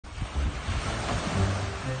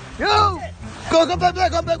Come back,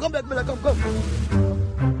 Bella, come.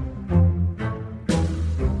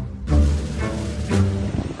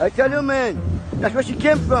 I tell you, man, that's where she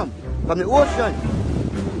came from the ocean.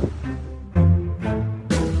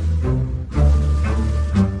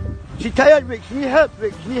 She tired, Rick. She need help,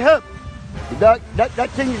 Rick. She need help. That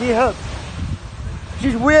thing need help.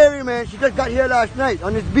 She's weary, man. She just got here last night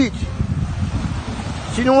on this beach.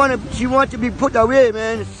 She don't want to. She wants to be put away,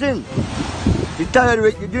 man. It's sin. She's tired,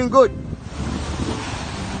 Rick. You're doing good.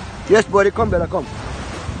 Yes, buddy. Come, Bella. Come.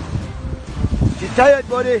 She's tired,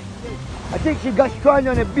 buddy. I think she got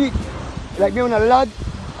stranded on the beach, like me on a log,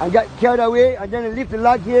 and got carried away, and then left the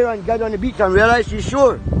log here and got on the beach and realized she's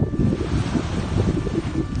sure.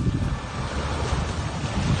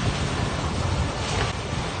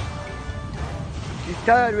 She's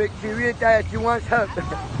tired, Rick. She's really tired. She wants help.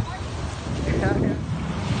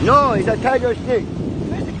 No, it's a tiger snake.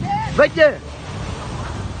 Right there.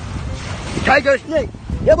 Tiger snake.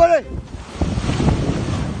 Yeah, buddy.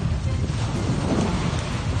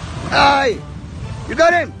 Aye. You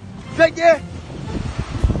got him. It's right there.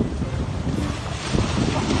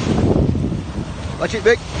 Watch it,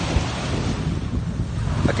 Rick.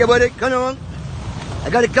 Okay, buddy. Come on. I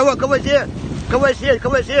got it. Cover it here. Cover it here.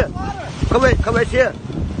 Cover it here. Cover it here.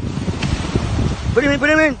 Put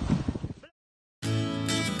him in.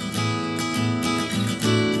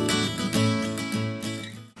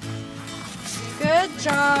 Good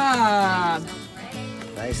job.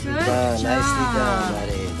 Nicely done,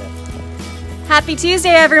 buddy. Happy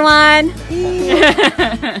Tuesday, everyone.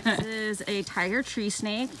 This is a tiger tree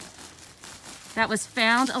snake that was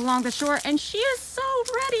found along the shore, and she is so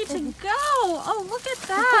ready to go. Oh, look at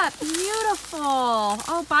that. Beautiful.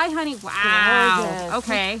 Oh, bye, honey. Wow. Gorgeous.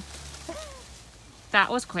 Okay. That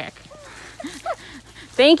was quick.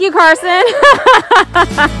 Thank you, Karsyn.